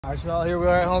All right, y'all, here we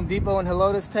are at Home Depot in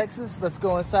Helotes, Texas. Let's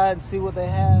go inside and see what they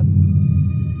have.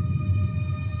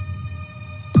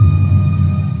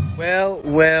 Well,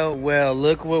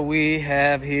 look what we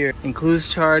have here.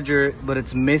 Includes charger, but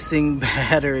it's missing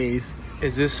batteries.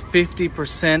 Is this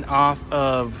 50% off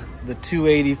of the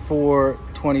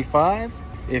 284.25?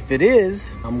 If it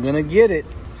is, I'm gonna get it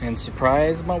and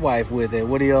surprise my wife with it.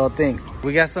 What do y'all think?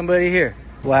 We got somebody here.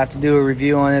 We'll have to do a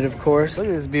review on it, of course. Look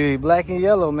at this beauty, black and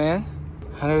yellow, man.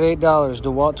 $108,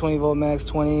 DeWALT 20V Max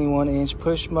 21-inch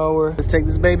push mower. Let's take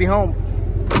this baby home.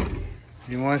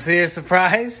 You want to see her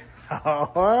surprise?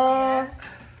 Oh, all right,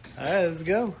 let's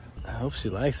go. I hope she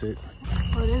likes it.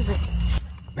 What is it?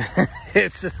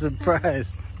 It's a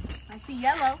surprise. I see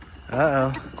yellow.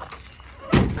 Uh-oh.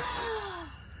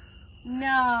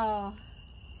 No.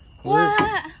 What?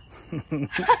 What?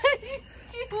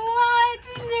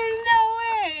 There's no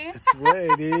way. It's way,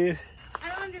 dude. I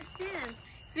don't understand.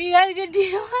 So you got a good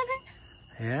deal on it?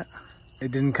 Yeah.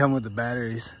 It didn't come with the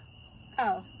batteries.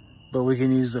 Oh. But we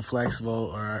can use the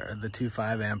FLEXVOLT or the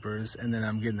 2.5 amperes, and then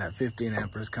I'm getting that 15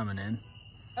 amperes coming in.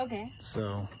 Okay.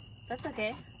 So. That's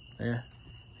okay. Yeah.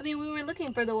 I mean, we were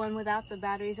looking for the one without the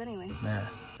batteries anyway. Yeah.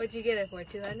 What'd you get it for,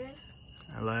 200?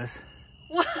 Or less.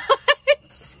 What?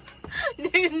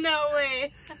 There's no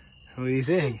way. What do you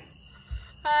think?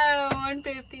 I don't know,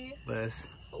 150. Less.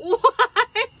 What?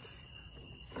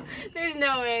 There's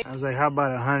no way. I was like, how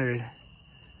about 100?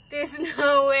 There's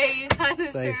no way you got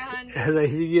this for Like, 100. I was like,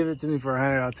 if you give it to me for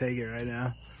 100, I'll take it right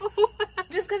now.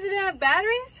 Just because it didn't have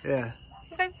batteries? Yeah.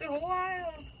 That's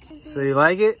wild. So you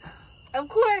like it? Of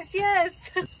course,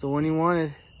 yes. It's the one you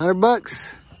wanted.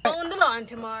 $100. On the lawn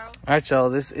tomorrow. All right, y'all.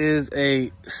 This is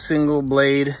a single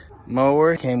blade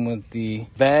mower. Came with the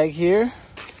bag here.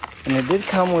 And it did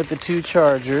come with the 2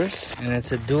 chargers. And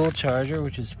it's a dual charger,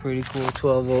 which is pretty cool.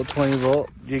 12 volt, 20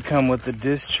 volt. Did come with the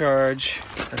discharge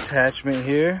attachment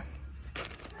here.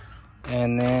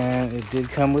 And then it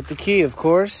did come with the key, of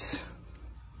course.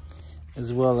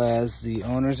 As well as the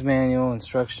owner's manual,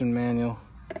 instruction manual.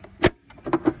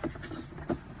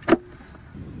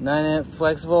 9 amp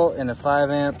FLEXVOLT and a 5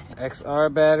 amp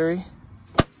XR battery.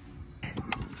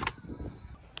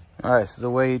 All right, so the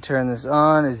way you turn this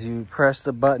on is you press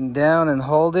the button down and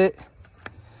hold it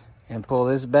and pull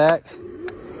this back.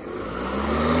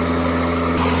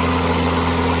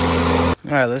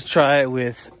 All right, let's try it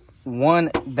with one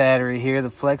battery here, the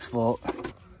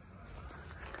FLEXVOLT.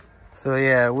 So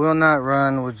yeah, it will not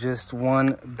run with just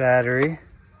one battery,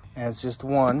 and it's just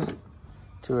one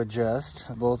to adjust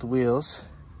both wheels.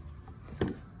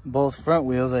 Both front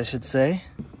wheels, I should say.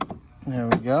 There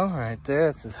we go, right there.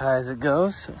 That's as high as it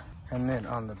goes. And then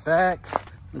on the back,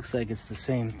 looks like it's the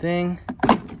same thing.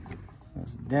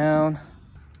 Goes down,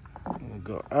 we'll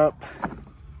go up.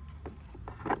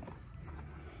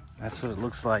 That's what it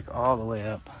looks like all the way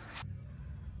up.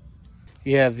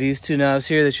 You have these 2 knobs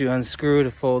here that you unscrew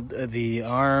to fold the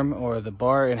arm or the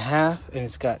bar in half, and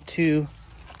it's got 2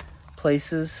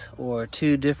 places or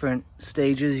 2 different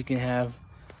stages you can have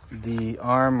the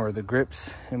arm or the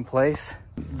grips in place.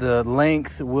 The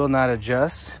length will not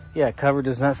adjust. Yeah, cover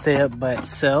does not stay up by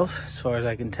itself as far as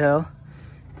I can tell.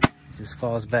 It just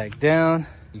falls back down.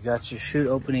 You got your chute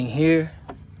opening here.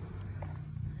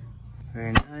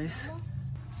 Very nice.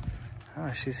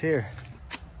 Oh, she's here.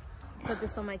 Put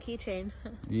this on my keychain.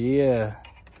 Yeah,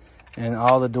 and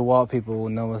all the DeWALT people will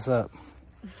know what's up.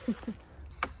 There we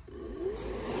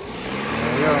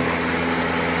go.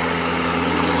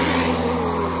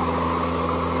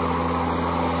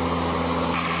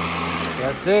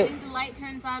 That's it. I think the light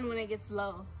turns on when it gets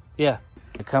low. Yeah,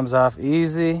 it comes off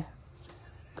easy,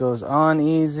 goes on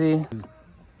easy.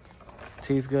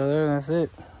 Teeth go there, and that's it.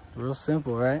 Real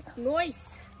simple, right?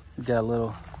 Nice. Got a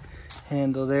little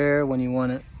handle there when you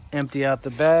want to empty out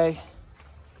the bag.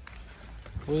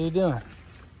 What are you doing?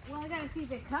 Well, I gotta see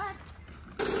if it cuts.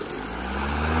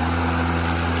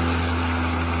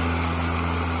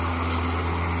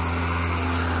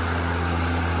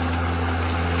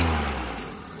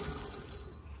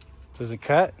 Does it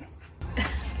cut?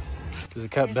 Does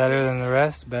it cut better than the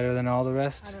rest? Better than all the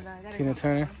rest? I don't know. Tina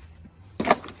Turner?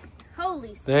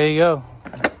 Holy. There you go.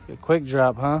 A quick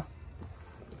drop, huh? I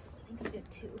think you did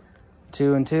 2.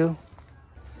 2 and 2?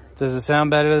 Does it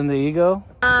sound better than the Ego?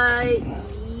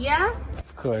 Yeah.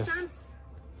 Of course.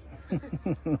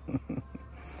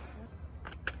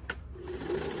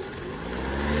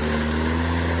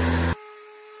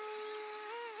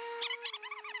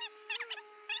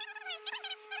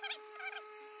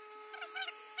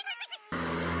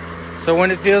 So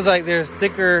when it feels like there's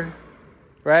thicker,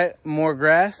 right, more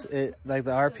grass, it like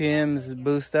the RPMs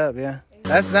boost up, yeah.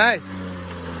 That's nice.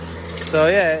 So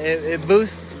yeah, it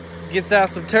boosts gets out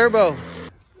some turbo.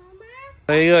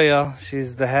 There you go, y'all.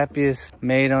 She's the happiest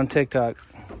maid on TikTok.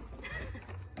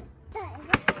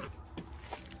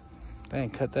 They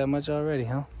ain't cut that much already,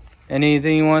 huh?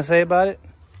 Anything you want to say about it?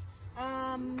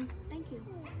 Thank you.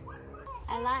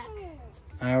 I like.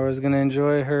 Ira's gonna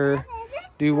enjoy her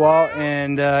DeWALT,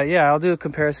 and yeah, I'll do a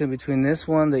comparison between this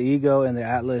one, the Ego, and the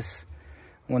Atlas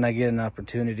when I get an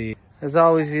opportunity. As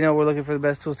always, you know, we're looking for the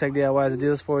best tools, tech DIYs, and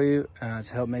deals for you to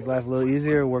help make life a little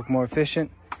easier, work more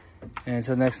efficient. And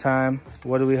until next time,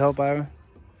 what do we hope, Ira?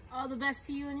 All the best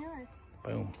to you and yours.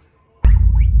 Boom.